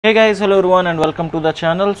Hey guys, hello everyone and welcome to the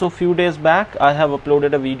channel. So few days back I have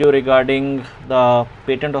uploaded a video regarding the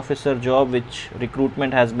patent officer job which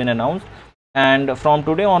recruitment has been announced, and from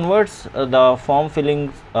today onwards the form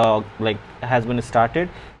filling has been started.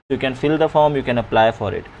 So you can fill the form, you can apply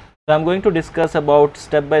for it. So I'm going to discuss about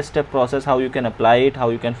step-by-step process, how you can apply it, how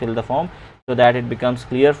you can fill the form, so that it becomes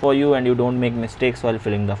clear for you and you don't make mistakes while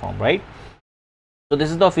filling the form, right? So this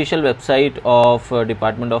is the official website of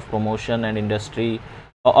Department of Promotion and Industry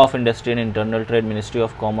and Internal Trade, Ministry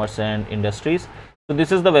of Commerce and Industries. So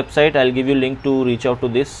this is the website. I'll give you link to reach out to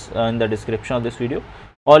this in the description of this video.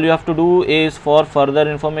 All you have to do is, for further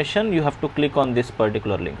information, you have to click on this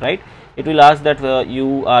particular link, right? It will ask that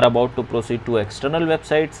you are about to proceed to external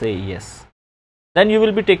website, say yes. Then you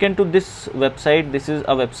will be taken to this website. This is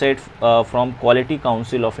a website from Quality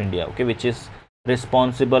Council of India, okay, which is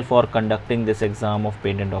responsible for conducting this exam of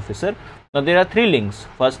patent officer. Now there are three links.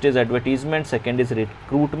 First is advertisement, second is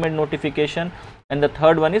recruitment notification, and the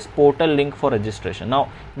third one is portal link for registration. Now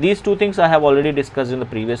these two things I have already discussed in the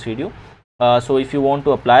previous video. So if you want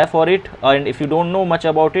to apply for it, and if you don't know much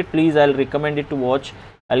about it, please, I'll recommend it to watch.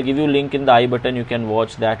 I'll give you link in the I button. You can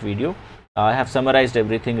watch that video. I have summarized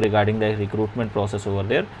everything regarding the recruitment process over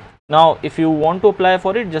there. Now if you want to apply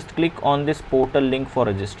for it, just click on this portal link for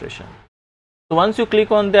registration. So once you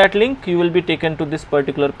click on that link, you will be taken to this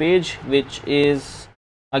particular page, which is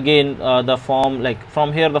again the form. Like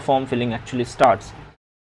from here the form filling actually starts.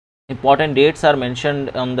 Important dates are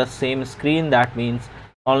mentioned on the same screen. That means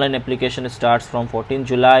online application starts from 14th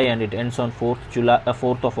July and it ends on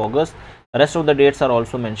 4th of August. The rest of the dates are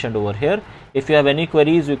also mentioned over here. If you have any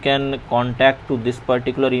queries, you can contact to this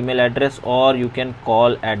particular email address, or you can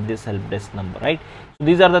call at this help desk number, right? So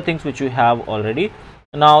these are the things which you have already.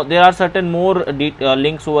 Now there are certain more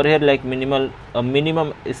links over here, like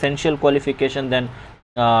minimum essential qualification, then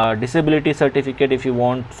disability certificate if you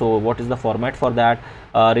want. So what is the format for that?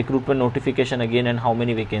 Recruitment notification again, and how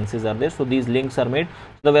many vacancies are there. So these links are made.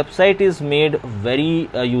 The website is made very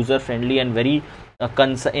user friendly and very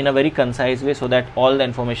in a very concise way, so that all the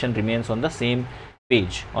information remains on the same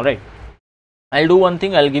page. All right, I'll do one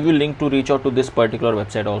thing. I'll give you link to reach out to this particular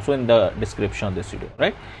website also in the description of this video,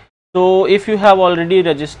 right? So if you have already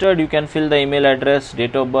registered, you can fill the email address,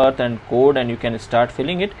 date of birth and code, and you can start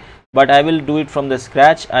filling it. But I will do it from the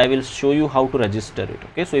scratch. I will show you how to register it.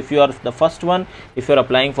 Okay, so if you are the first one, if you are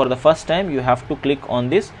applying for the first time, you have to click on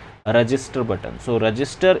this register button. So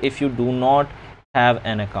register if you do not have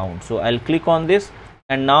an account. So I'll click on this,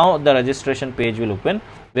 and now the registration page will open,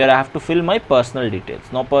 where I have to fill my personal details.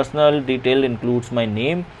 Now personal detail includes my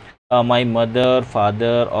name, my mother,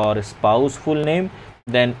 father or spouse full name,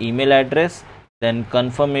 then email address, then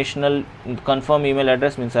confirm email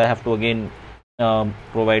address means I have to again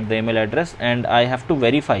provide the email address, and I have to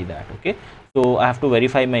verify that. Okay, so I have to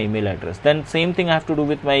verify my email address. Then same thing I have to do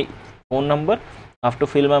with my phone number. I have to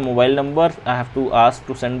fill my mobile number, I have to ask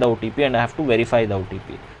to send the OTP, and I have to verify the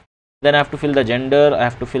OTP. Then I have to fill the gender, I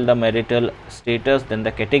have to fill the marital status, then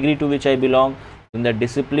the category to which I belong, in the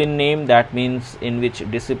discipline name, that means in which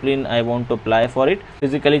discipline I want to apply for it,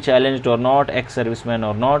 physically challenged or not, ex-serviceman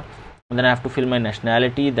or not. And then I have to fill my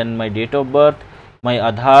nationality, then my date of birth, my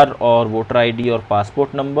Aadhaar or voter ID or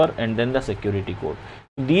passport number, and then the security code.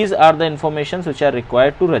 These are the informations which are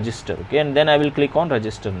required to register. Okay, and then I will click on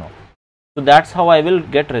register now. So that's how I will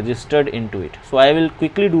get registered into it. So I will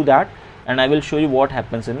quickly do that, and I will show you what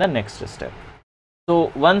happens in the next step.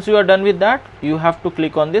 So once you are done with that, you have to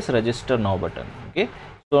click on this register now button. Okay,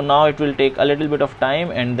 so now it will take a little bit of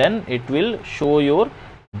time, and then it will show your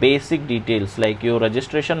basic details, like your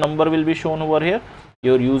registration number will be shown over here,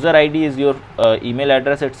 your user ID is your email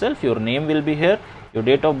address itself, your name will be here, your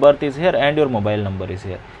date of birth is here, and your mobile number is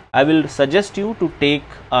here. I will suggest you to take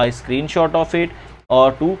a screenshot of it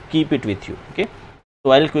or to keep it with you. Okay,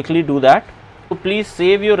 so I'll quickly do that. So please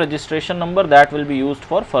save your registration number, that will be used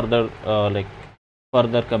for further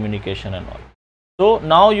further communication and all. So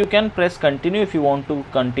now you can press continue if you want to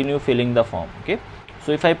continue filling the form. Okay,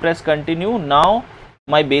 so if I press continue, now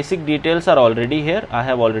my basic details are already here. I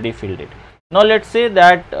have already filled it. Now let's say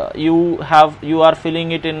that you are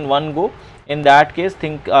filling it in one go. In that case,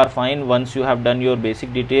 things are fine. Once you have done your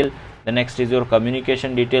basic detail, the next is your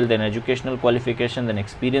communication detail, then educational qualification, then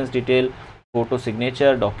experience detail, photo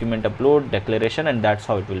signature, document upload, declaration, and that's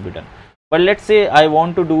how it will be done. But let's say I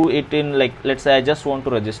want to do it in, like, let's say I just want to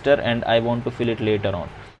register and I want to fill it later on.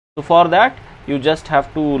 So for that, you just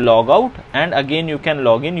have to log out, and again you can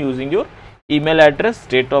log in using your email address,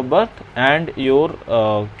 date of birth, and your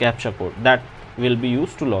captcha code that will be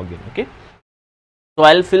used to log in. Okay, so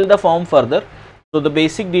I'll fill the form further. So the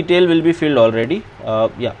basic detail will be filled already.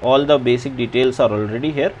 Yeah, all the basic details are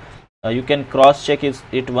already here. You can cross check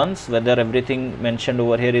it once whether everything mentioned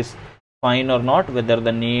over here is fine or not, whether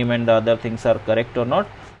the name and the other things are correct or not.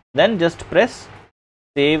 Then just press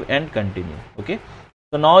save and continue. Okay,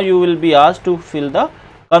 so now you will be asked to fill the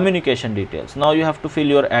communication details. Now you have to fill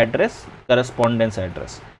your address, correspondence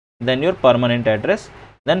address, then your permanent address,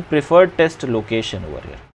 then preferred test location over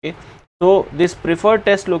here. Okay, so this preferred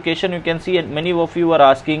test location, you can see, and many of you are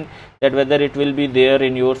asking that whether it will be there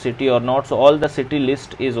in your city or not. So all the city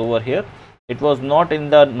list is over here. It was not in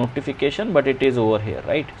the notification, but it is over here,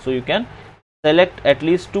 right? So you can select at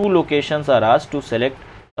least 2 locations are asked to select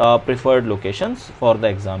preferred locations for the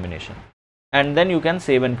examination, and then you can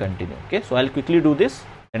save and continue. Okay, so I'll quickly do this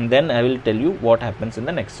and then I will tell you what happens in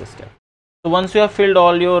the next step. So once you have filled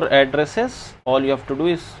all your addresses, all you have to do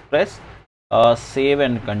is press save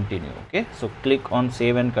and continue. Okay, so click on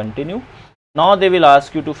save and continue. Now they will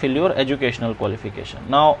ask you to fill your educational qualification.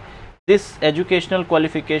 Now this educational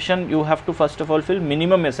qualification, you have to first of all fill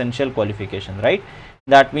minimum essential qualification, right?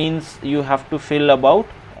 That means you have to fill about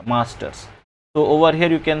masters. So over here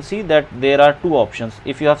you can see that there are 2 options.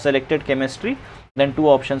 If you have selected chemistry, then 2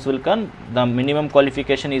 options will come. The minimum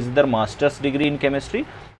qualification is either master's degree in chemistry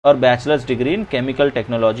or bachelor's degree in chemical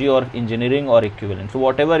technology or engineering or equivalent. So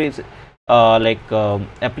whatever is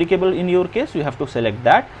applicable in your case, you have to select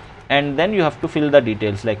that, and then you have to fill the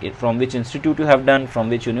details, like from which institute you have done, from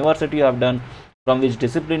which university you have done, from which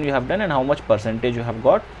discipline you have done, and how much percentage you have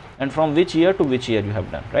got, and from which year to which year you have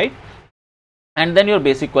done, right? And then your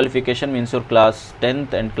basic qualification means your class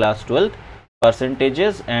 10th and class 12th,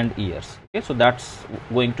 percentages and years. Okay, so that's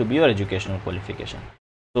going to be your educational qualification.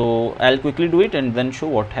 So I'll quickly do it and then show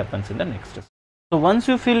what happens in the next step. So once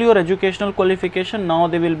you fill your educational qualification, now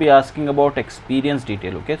they will be asking about experience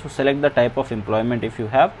detail. Okay, so select the type of employment if you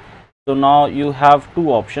have. So now you have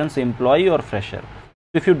 2 options, employee or fresher.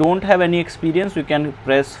 If you don't have any experience, you can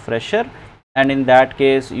press fresher, and in that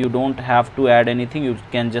case you don't have to add anything, you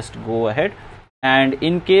can just go ahead. And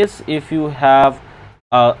in case if you have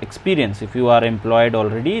experience, if you are employed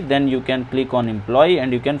already, then you can click on employee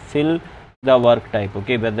and you can fill the work type.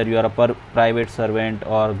 Okay, whether you are a private servant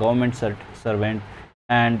or government servant,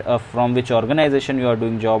 and from which organization you are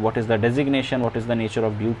doing job, what is the designation, what is the nature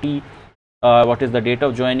of duty, what is the date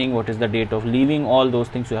of joining, what is the date of leaving, all those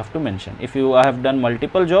things you have to mention. If you have done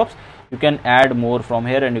multiple jobs, you can add more from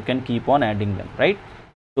here and you can keep on adding them, right?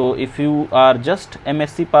 So if you are just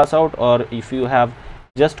M.Sc pass out, or if you have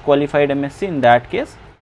just qualified M.Sc, in that case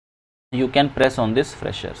you can press on this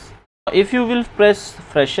freshers. If you will press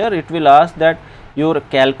fresher, it will ask that your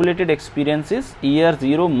calculated experience is year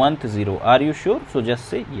 0, month 0. Are you sure? So just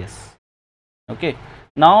say yes. Okay,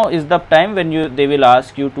 now is the time when they will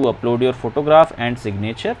ask you to upload your photograph and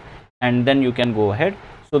signature, and then you can go ahead.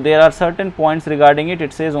 So there are certain points regarding it.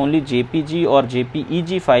 It says only JPG or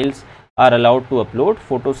JPEG files are allowed to upload.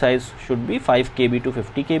 Photo size should be 5 KB to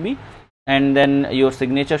 50 KB, and then your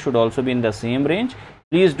signature should also be in the same range.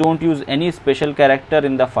 Please don't use any special character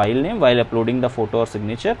in the file name while uploading the photo or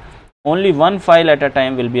signature. Only one file at a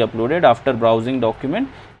time will be uploaded. After browsing document,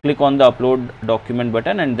 click on the upload document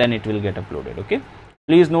button and then it will get uploaded. Okay,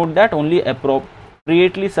 please note that only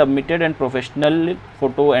appropriately submitted and professional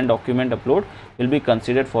photo and document upload will be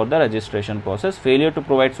considered for the registration process. Failure to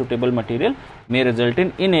provide suitable material may result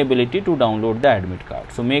in inability to download the admit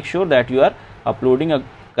card. So make sure that you are uploading a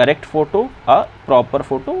correct photo, a proper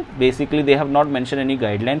photo. Basically they have not mentioned any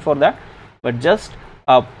guideline for that, but just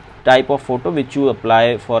a type of photo which you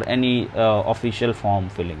apply for any official form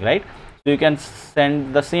filling, right? So you can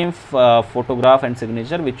send the same photograph and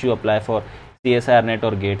signature which you apply for CSIR-NET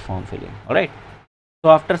or GATE form filling. All right,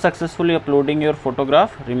 so after successfully uploading your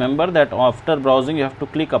photograph, remember that after browsing you have to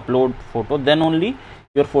click upload photo, then only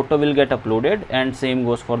your photo will get uploaded, and same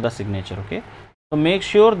goes for the signature. Okay, so make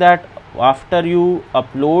sure that after you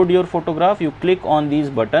upload your photograph, you click on these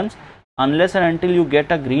buttons. Unless and until you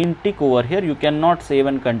get a green tick over here, you cannot save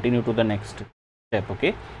and continue to the next step.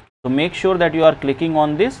 Okay, so make sure that you are clicking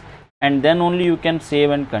on this, and then only you can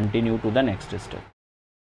save and continue to the next step.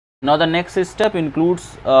 Now the next step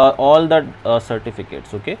includes all the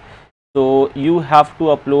certificates. Okay, so you have to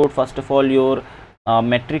upload first of all your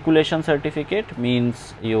matriculation certificate,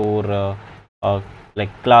 means your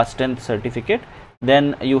like class 10th certificate.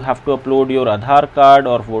 Then you have to upload your Aadhaar card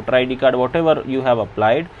or voter ID card, whatever you have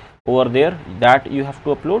applied over there, that you have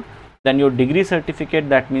to upload. Then your degree certificate,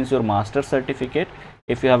 that means your master's certificate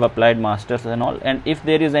if you have applied masters and all. And if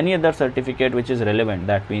there is any other certificate which is relevant,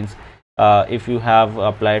 that means if you have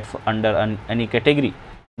applied under any category,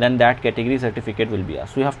 then that category certificate will be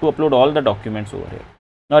asked. So you have to upload all the documents over here.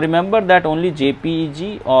 Now remember that only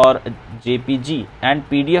JPEG or JPG and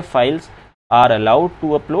PDF files are allowed to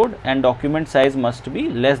upload, and document size must be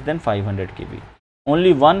less than 500 KB.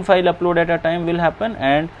 Only one file upload at a time will happen,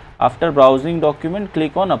 and after browsing document,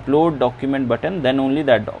 click on upload document button, then only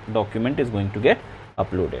that document is going to get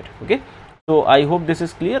uploaded. Okay, so I hope this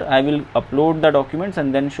is clear. I will upload the documents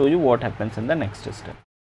and then show you what happens in the next step.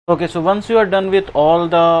 Okay, so once you are done with all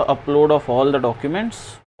the upload of all the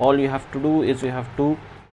documents, all you have to do is you have to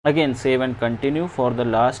again save and continue for the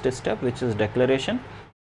last step, which is declaration.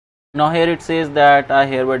 Now here it says that I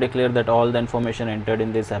hereby declare that all the information entered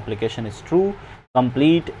in this application is true,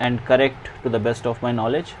 complete and correct to the best of my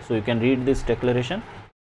knowledge. So you can read this declaration.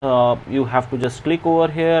 You have to just click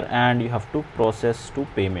over here and you have to process to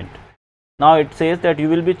payment. Now it says that you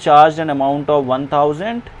will be charged an amount of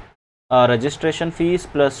 1000 registration fees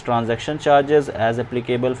plus transaction charges as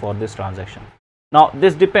applicable for this transaction. Now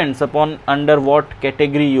this depends upon under what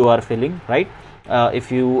category you are filling, right?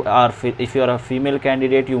 If you are a female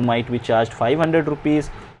candidate, you might be charged 500 rupees.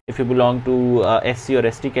 If you belong to SC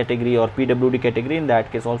or ST category or PWD category, in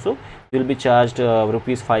that case also you will be charged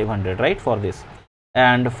rupees 500, right, for this.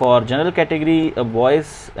 And for general category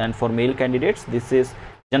boys and for male candidates, this is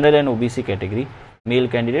general and OBC category male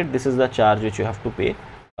candidate, this is the charge which you have to pay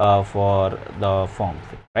for the form,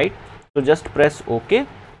 right? So just press OK,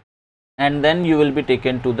 and then you will be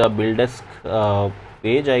taken to the bill desk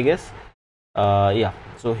page, I guess. Yeah,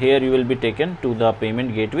 so here you will be taken to the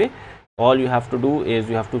payment gateway. All you have to do is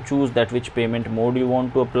you have to choose that which payment mode you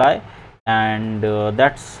want to apply, and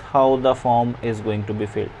that's how the form is going to be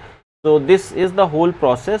filled. So this is the whole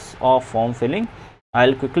process of form filling.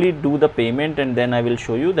 I'll quickly do the payment and then I will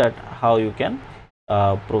show you that how you can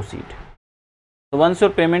proceed. So once your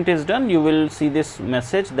payment is done, you will see this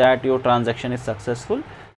message that your transaction is successful.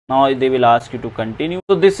 Now they will ask you to continue.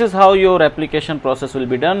 So this is how your application process will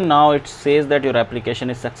be done. Now it says that your application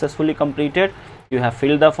is successfully completed. You have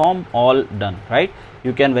filled the form, all done, right?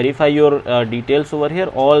 You can verify your details over here.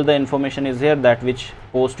 All the information is here, that which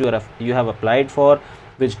post you have applied for,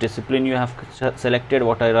 which discipline you have selected,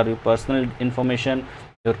 what are your personal information,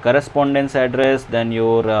 your correspondence address, then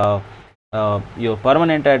your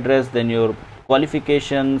permanent address, then your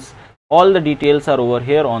qualifications. All the details are over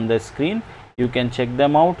here on the screen. You can check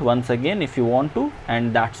them out once again if you want to,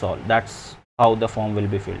 and that's all. That's how the form will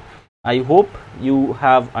be filled. I hope you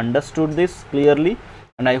have understood this clearly,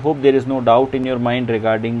 and I hope there is no doubt in your mind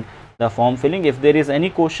regarding the form filling. If there is any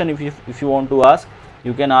question, if you want to ask,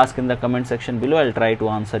 you can ask in the comment section below. I'll try to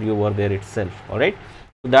answer you over there itself. All right,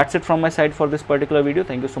 so that's it from my side for this particular video.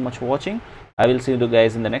 Thank you so much for watching. I will see you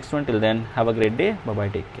guys in the next one. Till then, have a great day. Bye bye,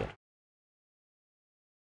 take care.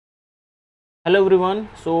 Hello everyone.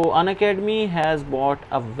 So Unacademy has bought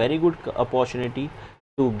a very good opportunity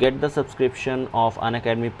to get the subscription of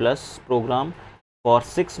Unacademy Plus program for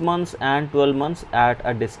 6 months and 12 months at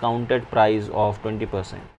a discounted price of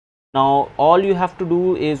 20%. Now all you have to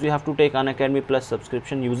do is you have to take Unacademy Plus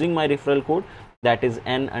subscription using my referral code, that is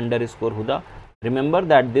N_Huda. Remember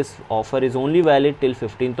that this offer is only valid till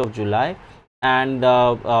 15th of July, and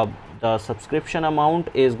the subscription amount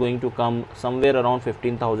is going to come somewhere around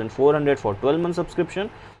 15,400 for 12-month subscription,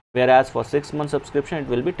 whereas for 6-month subscription it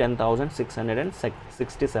will be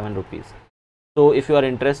 10,667 rupees. So if you are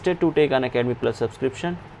interested to take Unacademy Plus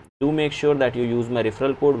subscription, do make sure that you use my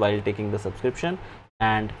referral code while taking the subscription,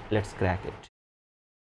 and let's crack it.